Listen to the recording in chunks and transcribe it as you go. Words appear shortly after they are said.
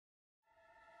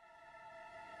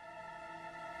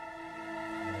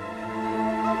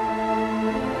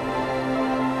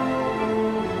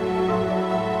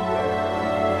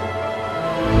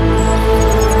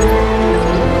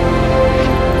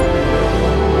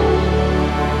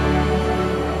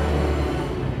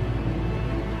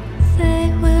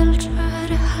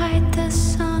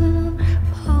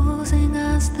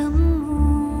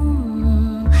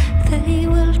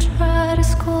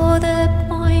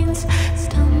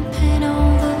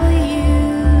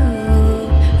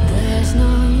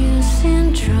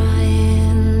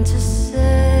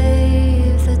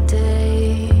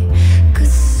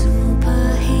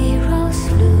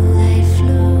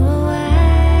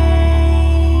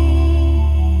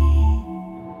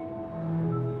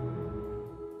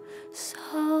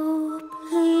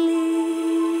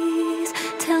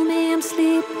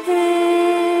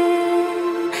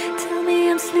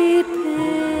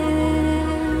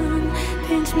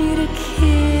me to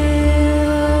kill,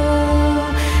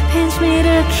 pinch me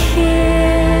to kill,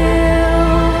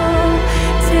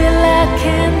 till I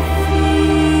can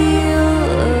feel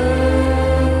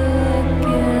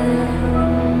again.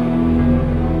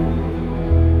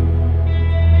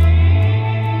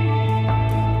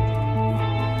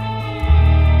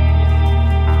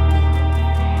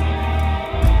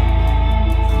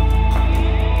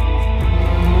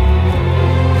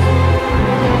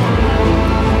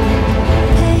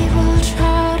 They will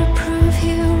try to prove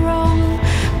you wrong,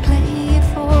 play you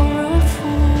for a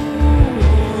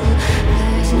fool.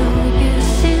 There's no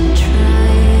use in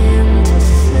trying to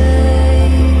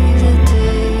save the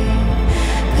day.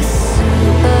 The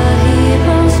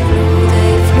superheroes flew,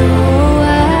 they flew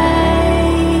away.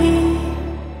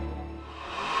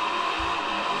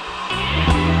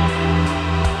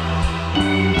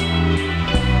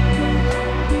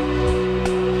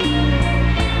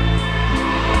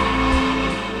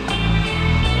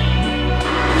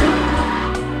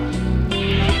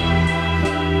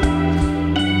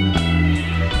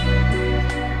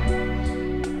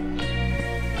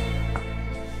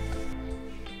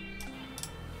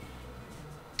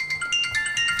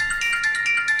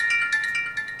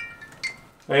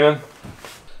 Hey man.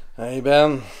 Hey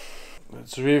Ben,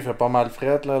 tu vois, il fait pas mal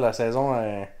fret là, la saison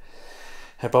est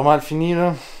pas mal finie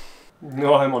là. Ouais, mais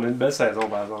on a une belle saison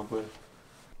par exemple. Ouais.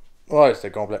 Ouais,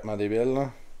 c'était complètement débile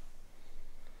là.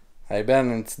 Hey Ben,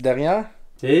 une petite dernière?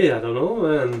 Hey, I don't know,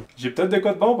 man. J'ai peut-être de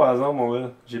quoi de bon par exemple, mon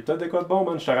gars. J'ai peut-être de quoi de bon,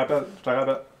 man. Je te rappelle.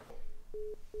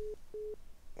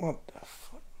 What the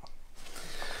fuck?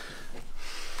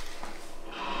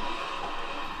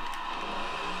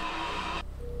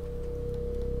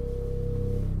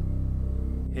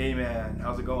 Hey man,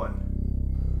 how's it going?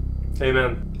 Hey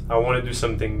man, I want to do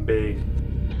something big.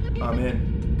 I'm in.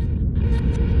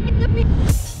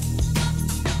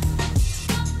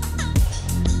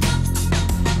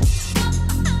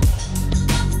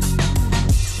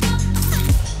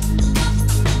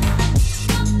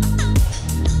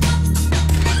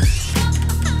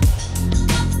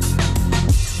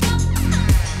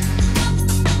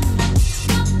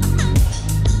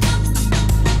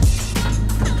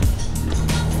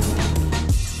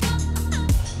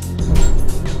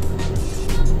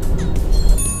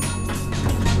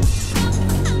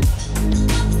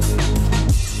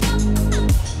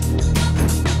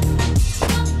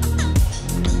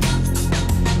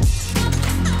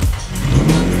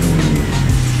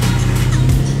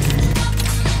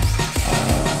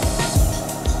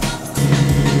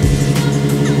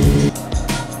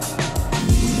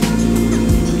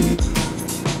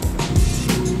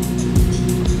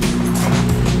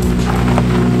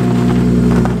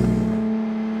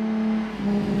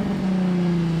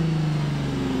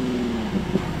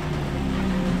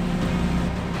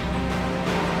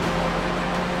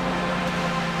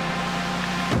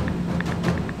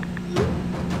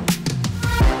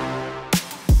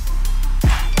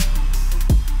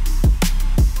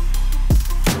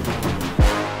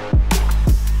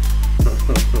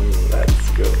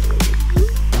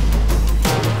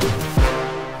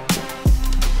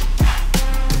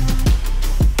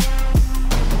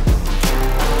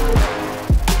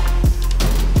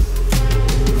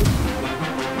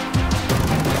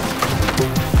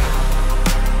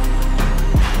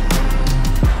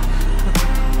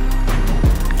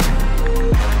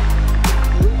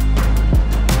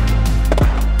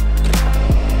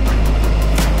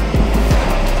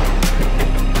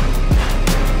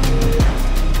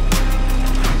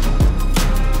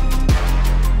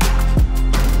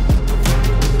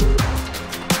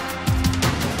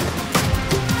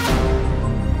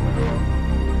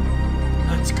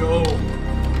 Let's go. Let's go.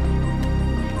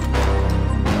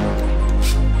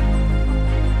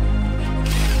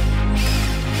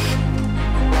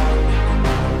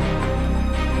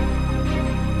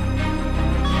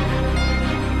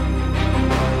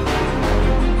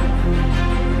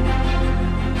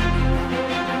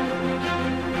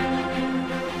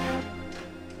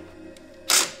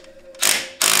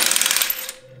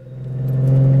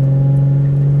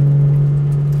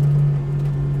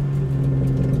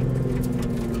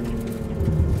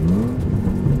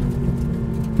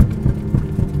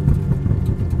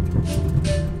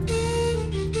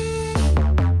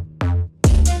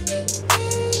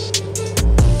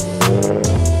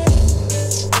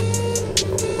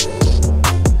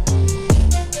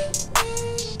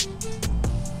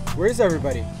 Where's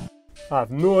everybody? I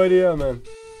have no idea, man.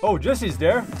 Oh, Jesse's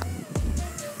there.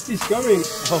 He's coming.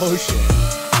 Oh shit.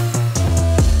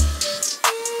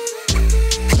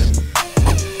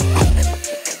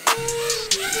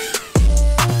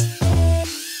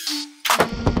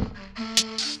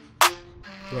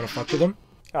 You wanna fuck with them?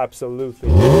 Absolutely.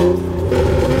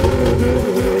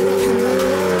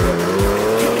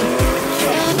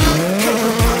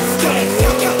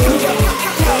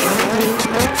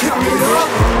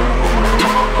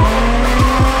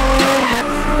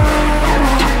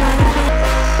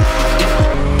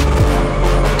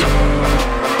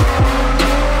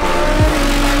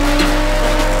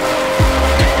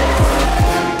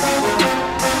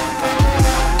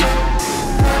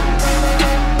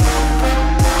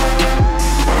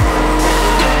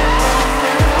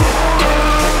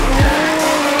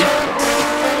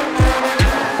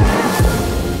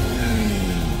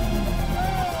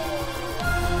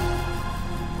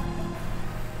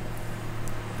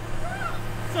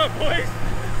 What's up, boys?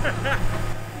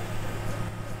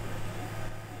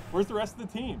 Where's the rest of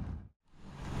the team?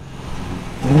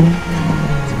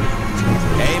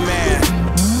 Amen.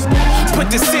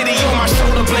 Put the city on my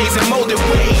shoulder blades and molded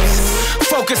waves.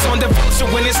 Focus on devotion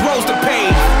when it's roles to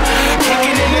pave.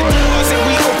 Kicking in the doors and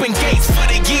we open gates for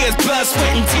the years, blood,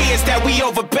 sweat, and tears that we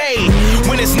overpaid.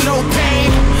 When it's no pain,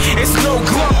 it's no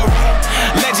glory.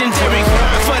 Legendary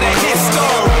crime for the hit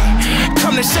story.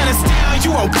 Come to shut us down,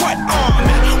 you on what arm?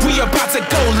 We about to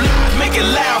go live, make it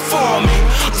loud for me.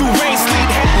 Through rain, sleet,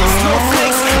 hail,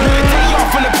 snowflakes. Another day off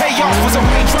when the payoff was a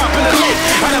raindrop in the lake.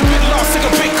 I done been lost, took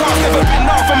a big cost, never been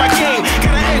off in my game.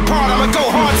 Gotta aim hard, I'ma go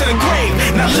hard to the grave.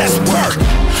 Now let's work,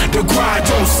 the grind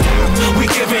don't stop. We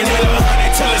giving it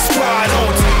 100 till it's squad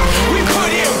on top. We put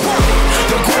in work,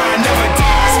 the grind never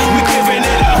dies. We giving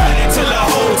it 100 till the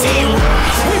whole team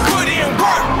rise. We put in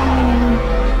work.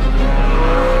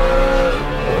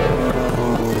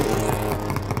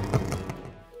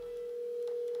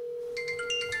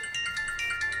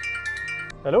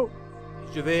 Hello?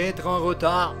 Je vais être en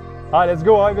retard. Ah, let's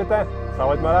go, hein, vite, hein. Ça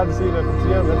va être malade ici, là. Faut que tu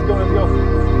viennes. Let's go, let's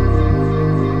go.